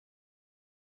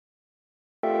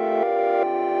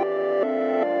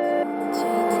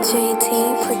JT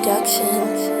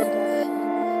Productions.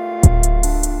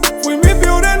 Fui mi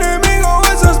peor enemigo,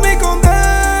 esa es mi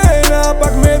condena.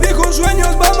 Pac me dijo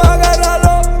sueños, vamos a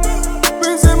agarrarlo.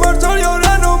 Pensé marchar y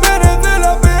ahora no merece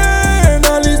la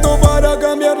pena. Listo para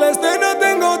cambiar la escena,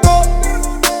 tengo todo.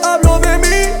 Hablo de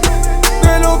mí,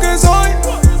 de lo que soy,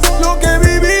 lo que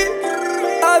viví,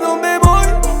 a dónde voy.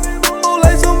 All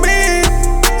eyes on me,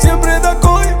 siempre da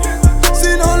coy. Si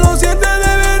no lo sientes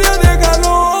deberías dejarlo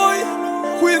hoy.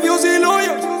 Juicios y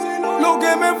lawyers, lo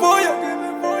que me folla.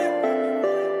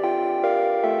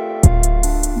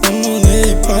 Vamos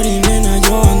de party, nena,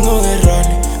 yo ando de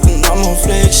rally. Andamos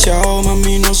flexeados,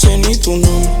 mami, no sé ni tu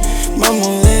nombre.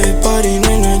 Vamos de party,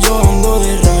 nena, yo ando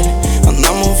de rally.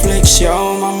 Andamos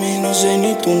flexeados, mami, no sé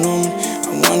ni tu nombre.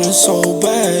 I want it so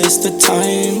bad, it's the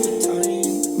time.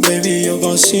 Baby, you're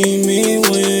gon' see me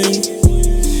win.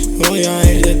 Voy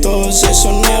a ir de todos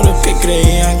esos negros que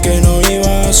creían que no